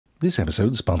This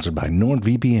episode is sponsored by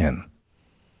NordVPN.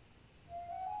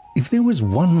 If there was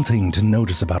one thing to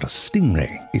notice about a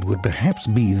stingray, it would perhaps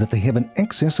be that they have an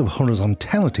excess of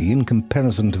horizontality in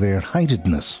comparison to their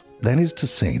heightedness. That is to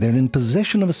say, they're in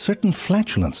possession of a certain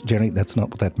flatulence. Jerry, that's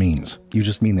not what that means. You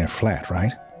just mean they're flat,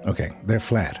 right? Okay, they're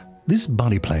flat. This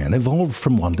body plan evolved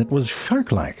from one that was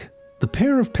shark-like. The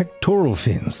pair of pectoral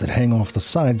fins that hang off the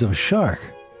sides of a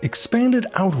shark expanded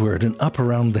outward and up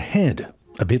around the head,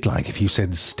 a bit like if you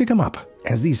said, stick 'em up.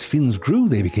 As these fins grew,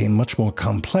 they became much more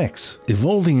complex,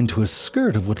 evolving into a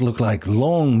skirt of what looked like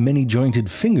long,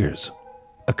 many-jointed fingers.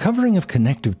 A covering of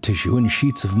connective tissue and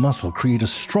sheets of muscle create a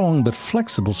strong but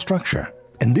flexible structure,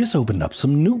 and this opened up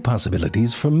some new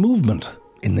possibilities for movement.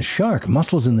 In the shark,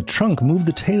 muscles in the trunk move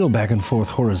the tail back and forth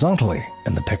horizontally,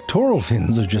 and the pectoral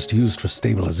fins are just used for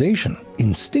stabilization. In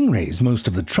stingrays, most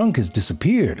of the trunk has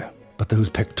disappeared, but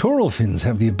those pectoral fins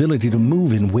have the ability to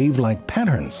move in wave-like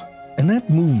patterns. And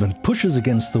that movement pushes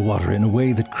against the water in a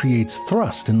way that creates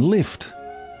thrust and lift.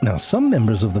 Now, some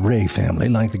members of the ray family,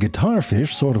 like the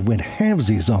guitarfish, sort of went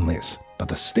halvesies on this. But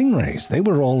the stingrays, they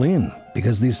were all in,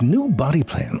 because this new body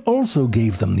plan also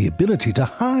gave them the ability to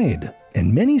hide.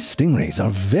 And many stingrays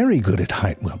are very good at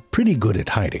pretty good at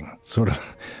hiding. Sort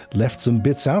of left some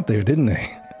bits out there, didn't they?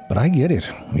 But I get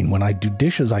it. I mean, when I do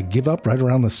dishes, I give up right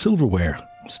around the silverware.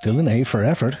 Still an A for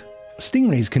effort.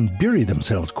 Stingrays can bury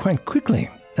themselves quite quickly.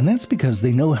 And that's because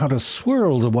they know how to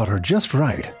swirl the water just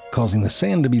right, causing the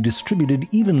sand to be distributed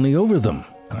evenly over them.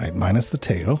 All right, minus the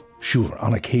tail. Sure,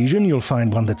 on occasion you'll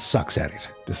find one that sucks at it,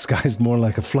 disguised more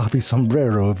like a floppy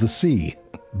sombrero of the sea.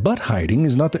 But hiding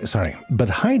is not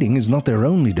their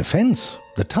only defense.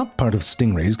 The top part of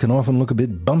stingrays can often look a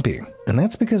bit bumpy, and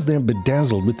that's because they're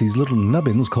bedazzled with these little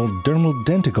nubbins called dermal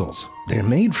denticles. They're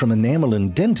made from enamel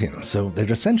and dentin, so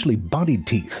they're essentially body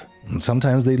teeth. And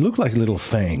sometimes they look like little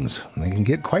fangs. They can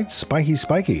get quite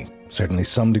spiky. Certainly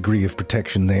some degree of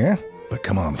protection there. But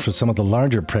come on, for some of the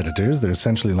larger predators, they're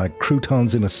essentially like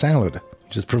croutons in a salad.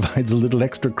 Just provides a little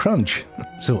extra crunch.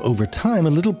 So over time,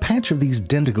 a little patch of these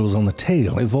denticles on the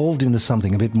tail evolved into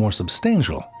something a bit more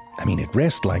substantial. I mean, at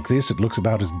rest like this, it looks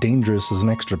about as dangerous as an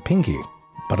extra pinky.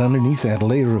 But underneath that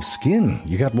layer of skin,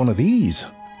 you got one of these.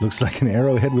 Looks like an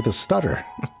arrowhead with a stutter.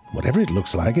 Whatever it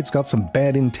looks like, it's got some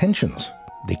bad intentions.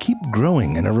 They keep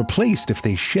growing and are replaced if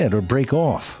they shed or break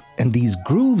off. And these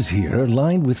grooves here are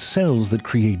lined with cells that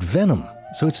create venom.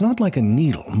 So it's not like a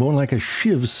needle, more like a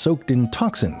shiv soaked in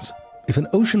toxins. If an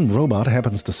ocean robot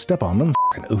happens to step on them,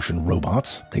 ocean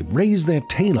robots, they raise their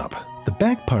tail up. The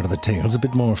back part of the tail is a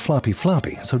bit more floppy,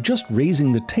 so just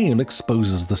raising the tail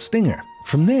exposes the stinger.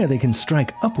 From there they can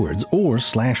strike upwards or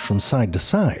slash from side to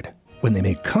side. When they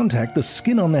make contact, the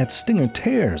skin on that stinger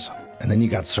tears. And then you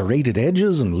got serrated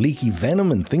edges and leaky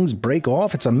venom and things break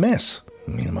off. It's a mess.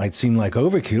 I mean, it might seem like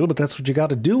overkill, but that's what you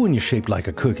got to do when you're shaped like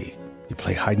a cookie. You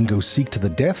play hide-and-go-seek to the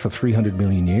death for 300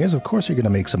 million years, of course you're going to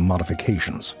make some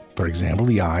modifications. For example,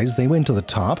 the eyes, they went to the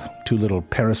top. 2 little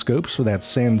periscopes for that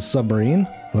sand submarine.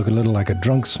 Look a little like a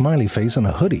drunk smiley face on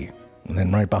a hoodie. And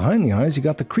then right behind the eyes, you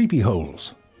got the creepy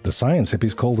holes. The science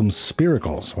hippies call them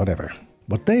spiracles, whatever.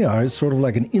 What they are is sort of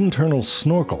like an internal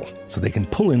snorkel, so they can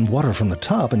pull in water from the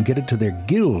top and get it to their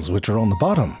gills, which are on the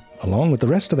bottom, along with the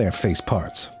rest of their face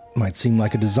parts. Might seem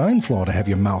like a design flaw to have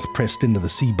your mouth pressed into the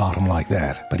sea bottom like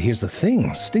that. But here's the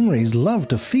thing, stingrays love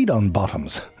to feed on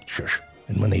bottoms. Shush.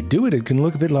 And when they do it, it can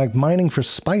look a bit like mining for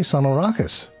spice on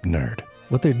Arrakis. Nerd.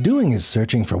 What they're doing is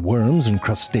searching for worms and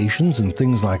crustaceans and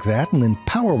things like that, and then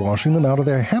power washing them out of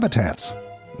their habitats.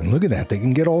 And look at that, they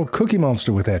can get all Cookie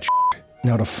Monster with that shit.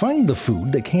 Now to find the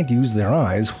food, they can't use their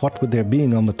eyes, what with their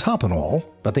being on the top and all,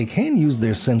 but they can use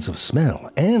their sense of smell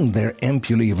and their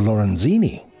ampullae of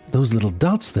Lorenzini. Those little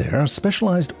dots there are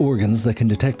specialized organs that can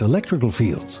detect electrical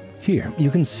fields. Here,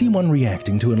 you can see one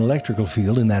reacting to an electrical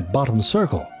field in that bottom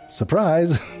circle.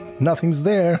 Surprise! Nothing's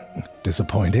there.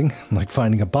 Disappointing, like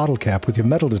finding a bottle cap with your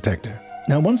metal detector.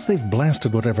 Now once they've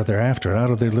blasted whatever they're after out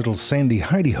of their little sandy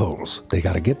hidey holes, they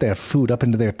gotta get that food up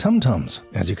into their tum-tums.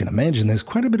 As you can imagine, there's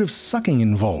quite a bit of sucking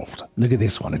involved. Look at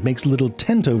this one, it makes a little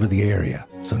tent over the area,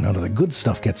 so none of the good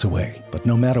stuff gets away. But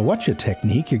no matter what your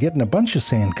technique, you're getting a bunch of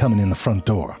sand coming in the front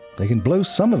door. They can blow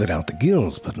some of it out the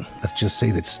gills, but let's just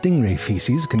say that stingray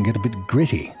feces can get a bit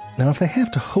gritty. Now if they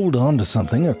have to hold on to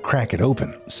something or crack it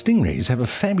open, stingrays have a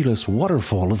fabulous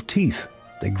waterfall of teeth.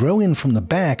 They grow in from the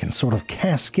back and sort of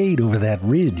cascade over that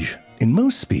ridge. In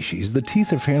most species, the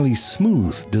teeth are fairly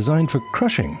smooth, designed for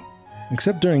crushing.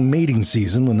 Except during mating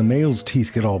season when the male's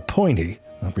teeth get all pointy.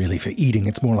 Not really for eating,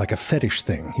 it's more like a fetish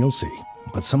thing, you'll see.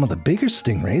 But some of the bigger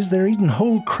stingrays, they're eating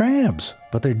whole crabs.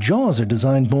 But their jaws are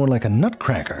designed more like a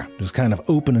nutcracker, just kind of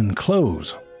open and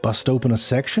close. bust open a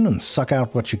section and suck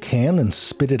out what you can and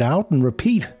spit it out and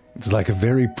repeat. It's like a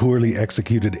very poorly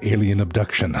executed alien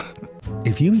abduction.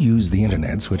 If you use the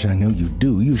internets, which I know you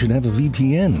do, you should have a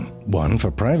VPN. One,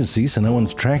 for privacy, so no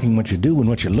one's tracking what you do and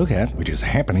what you look at, which is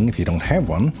happening if you don't have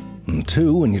one. And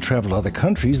two, when you travel to other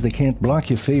countries, they can't block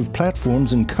your fave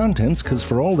platforms and contents because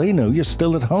for all they know, you're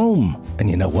still at home. And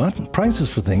you know what? Prices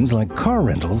for things like car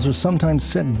rentals are sometimes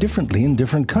set differently in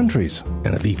different countries.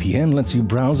 And a VPN lets you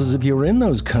browse as if you were in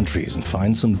those countries and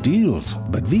find some deals.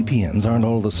 But VPNs aren't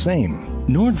all the same.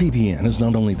 NordVPN is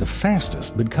not only the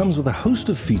fastest, but comes with a host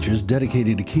of features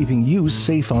dedicated to keeping you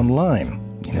safe online.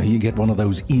 You know, you get one of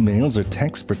those emails or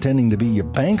texts pretending to be your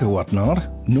bank or whatnot.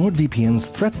 NordVPN's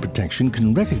threat protection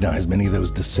can recognize many of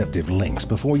those deceptive links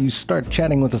before you start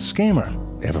chatting with a scammer.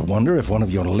 Ever wonder if one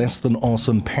of your less than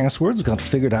awesome passwords got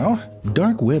figured out?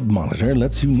 Dark Web Monitor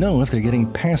lets you know if they're getting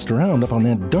passed around up on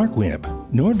that dark web.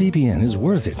 NordVPN is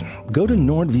worth it. Go to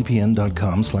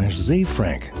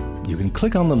nordvpn.com/zafrank. You can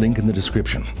click on the link in the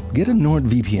description. Get a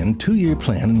NordVPN 2-year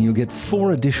plan and you'll get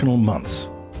 4 additional months.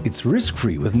 It's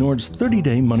risk-free with Nord's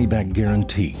 30-day money-back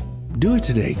guarantee. Do it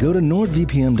today. Go to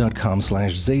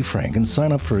nordvpn.com/zafrank and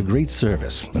sign up for a great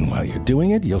service. And while you're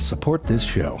doing it, you'll support this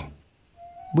show.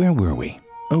 Where were we?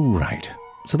 Oh, right.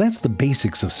 So that's the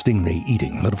basics of stingray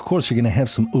eating, but of course you're going to have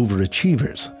some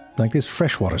overachievers. Like this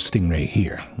freshwater stingray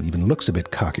here. It even looks a bit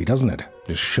cocky, doesn't it?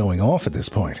 Just showing off at this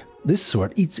point. This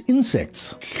sort eats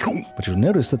insects. But you'll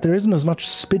notice that there isn't as much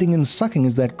spitting and sucking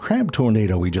as that crab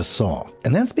tornado we just saw.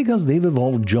 And that's because they've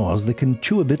evolved jaws that can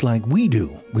chew a bit like we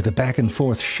do, with a back and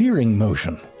forth shearing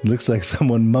motion. Looks like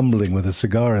someone mumbling with a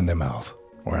cigar in their mouth.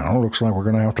 Well, looks like we're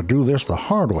going to have to do this the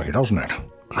hard way, doesn't it?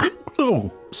 Oh,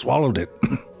 swallowed it.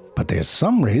 But there's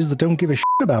some rays that don't give a shit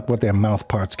about what their mouth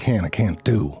parts can or can't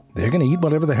do. They're going to eat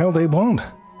whatever the hell they want.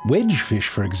 Wedgefish,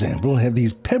 for example, have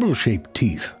these pebble-shaped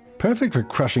teeth. Perfect for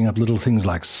crushing up little things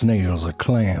like snails or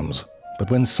clams.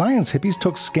 But when science hippies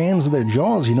took scans of their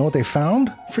jaws, you know what they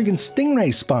found? Friggin'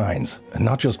 stingray spines. And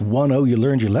not just one "oh, you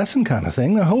learned your lesson" kind of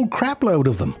thing, a whole crapload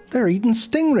of them. They're eating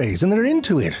stingrays and they're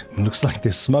into it. It looks like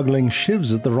they're smuggling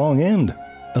shivs at the wrong end.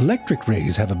 Electric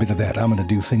rays have a bit of that "I'm gonna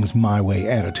do things my way"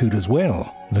 attitude as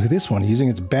well. Look at this one using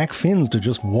its back fins to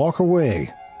just walk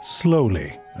away.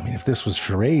 Slowly. I mean, if this was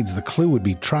charades, the clue would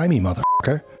be "try me,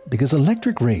 motherfucker." Because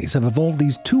electric rays have evolved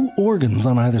these 2 organs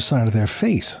on either side of their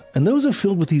face. And those are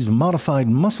filled with these modified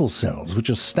muscle cells,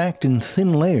 which are stacked in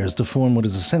thin layers to form what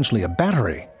is essentially a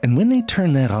battery. And when they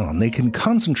turn that on, they can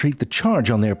concentrate the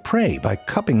charge on their prey by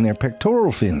cupping their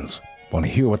pectoral fins. Want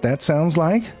to hear what that sounds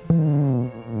like?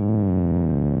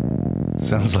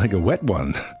 Sounds like a wet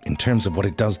one. In terms of what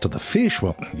it does to the fish,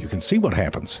 well, you can see what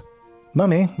happens.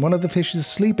 Mummy, one of the fish is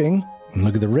sleeping. And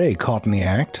look at the ray caught in the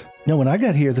act. No, when I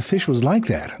got here, the fish was like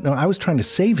that. No, I was trying to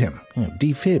save him.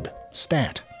 Defib.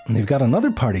 Stat. And they've got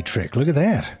another party trick. Look at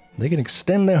that. They can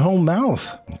extend their whole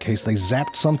mouth in case they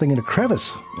zapped something in a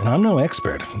crevice. And I'm no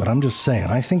expert, but I'm just saying,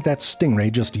 I think that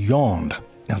stingray just yawned.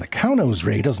 Now, the cow-nose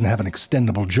ray doesn't have an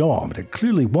extendable jaw, but it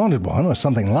clearly wanted one or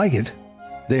something like it.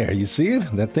 There, you see it?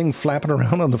 That thing flapping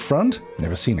around on the front?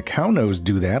 Never seen a cow-nose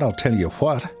do that, I'll tell you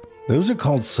what. Those are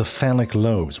called cephalic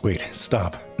lobes. Wait,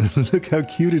 stop. Look how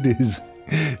cute it is.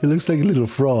 It looks like a little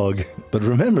frog. But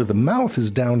remember, the mouth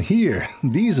is down here.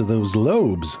 These are those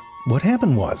lobes. What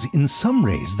happened was, in some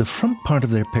rays, the front part of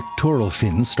their pectoral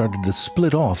fins started to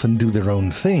split off and do their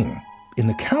own thing. In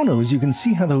the cow-nose, you can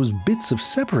see how those bits have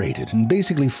separated and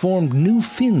basically formed new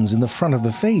fins in the front of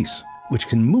the face, which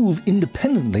can move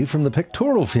independently from the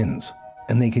pectoral fins.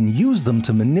 And they can use them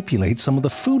to manipulate some of the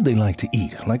food they like to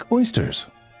eat, like oysters.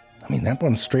 I mean, that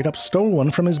one straight up stole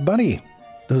one from his buddy.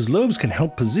 Those lobes can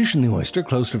help position the oyster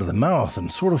closer to the mouth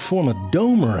and sort of form a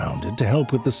dome around it to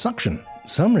help with the suction.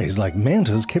 Some rays, like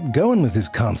mantas, kept going with this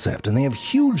concept, and they have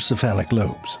huge cephalic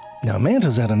lobes. Now,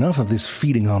 mantas had enough of this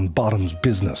feeding on bottoms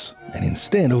business, and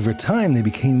instead, over time, they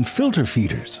became filter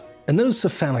feeders. And those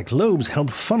cephalic lobes help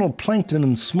funnel plankton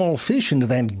and small fish into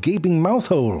that gaping mouth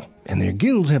hole. And their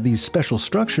gills have these special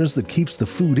structures that keeps the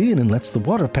food in and lets the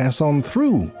water pass on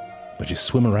through. But you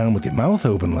swim around with your mouth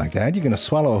open like that, you're going to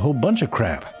swallow a whole bunch of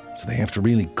crap. So they have to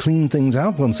really clean things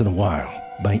out once in a while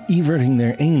by everting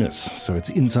their anus so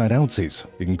it's inside-outsies.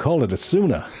 You can call it a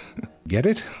suna. Get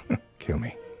it? Kill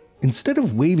me. Instead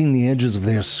of waving the edges of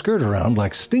their skirt around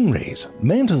like stingrays,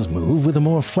 mantas move with a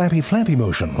more flappy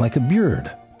motion like a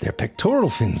bird. Their pectoral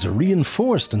fins are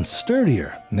reinforced and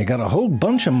sturdier, and they got a whole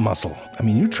bunch of muscle. I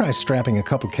mean, you try strapping a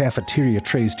couple cafeteria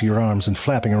trays to your arms and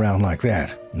flapping around like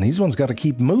that, and these ones got to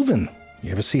keep moving.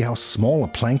 You ever see how small a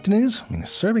plankton is? I mean, the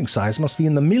serving size must be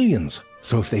in the millions.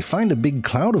 So if they find a big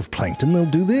cloud of plankton, they'll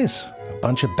do this. They'll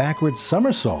bunch of backward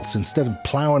somersaults instead of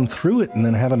plowing through it and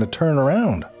then having to turn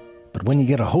around. But when you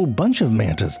get a whole bunch of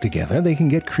mantas together, they can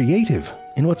get creative.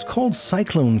 In what's called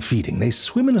cyclone feeding, they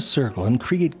swim in a circle and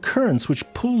create currents which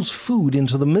pulls food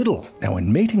into the middle. Now,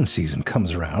 when mating season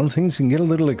comes around, things can get a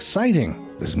little exciting.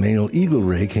 This male eagle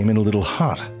ray came in a little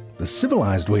hot. The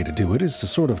civilized way to do it is to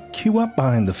sort of queue up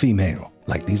behind the female,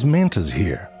 like these mantas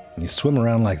here. You swim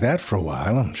around like that for a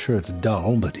while. I'm sure it's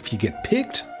dull, but if you get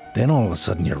picked, then all of a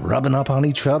sudden you're rubbing up on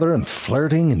each other and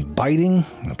flirting and biting.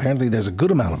 Apparently there's a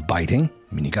good amount of biting.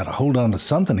 I mean, you gotta hold on to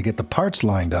something to get the parts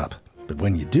lined up. But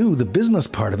when you do, the business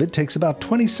part of it takes about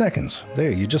 20 seconds.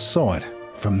 There, you just saw it.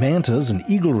 For mantas and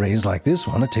eagle rays like this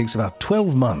one, it takes about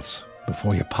 12 months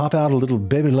before you pop out a little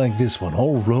baby like this one,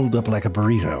 all rolled up like a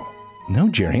burrito. No,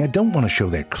 Jerry, I don't want to show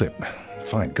that clip.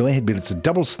 Fine, go ahead, but it's a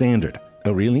double standard.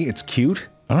 Oh, really? It's cute?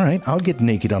 All right, I'll get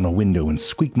naked on a window and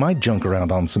squeak my junk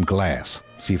around on some glass.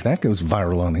 See if that goes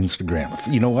viral on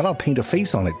Instagram. You know what? I'll paint a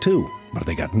face on it, too. But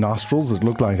they got nostrils that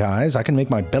look like eyes. I can make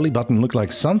my belly button look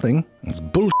like something. It's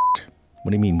bullshit.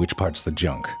 What do you mean, which part's the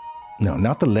junk? No,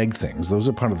 not the leg things. Those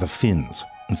are part of the fins.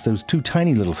 It's those two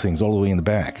tiny little things all the way in the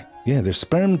back. Yeah, they're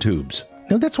sperm tubes.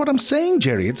 No, that's what I'm saying,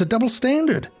 Jerry. It's a double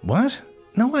standard. What?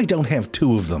 No, I don't have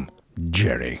two of them.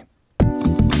 Jerry.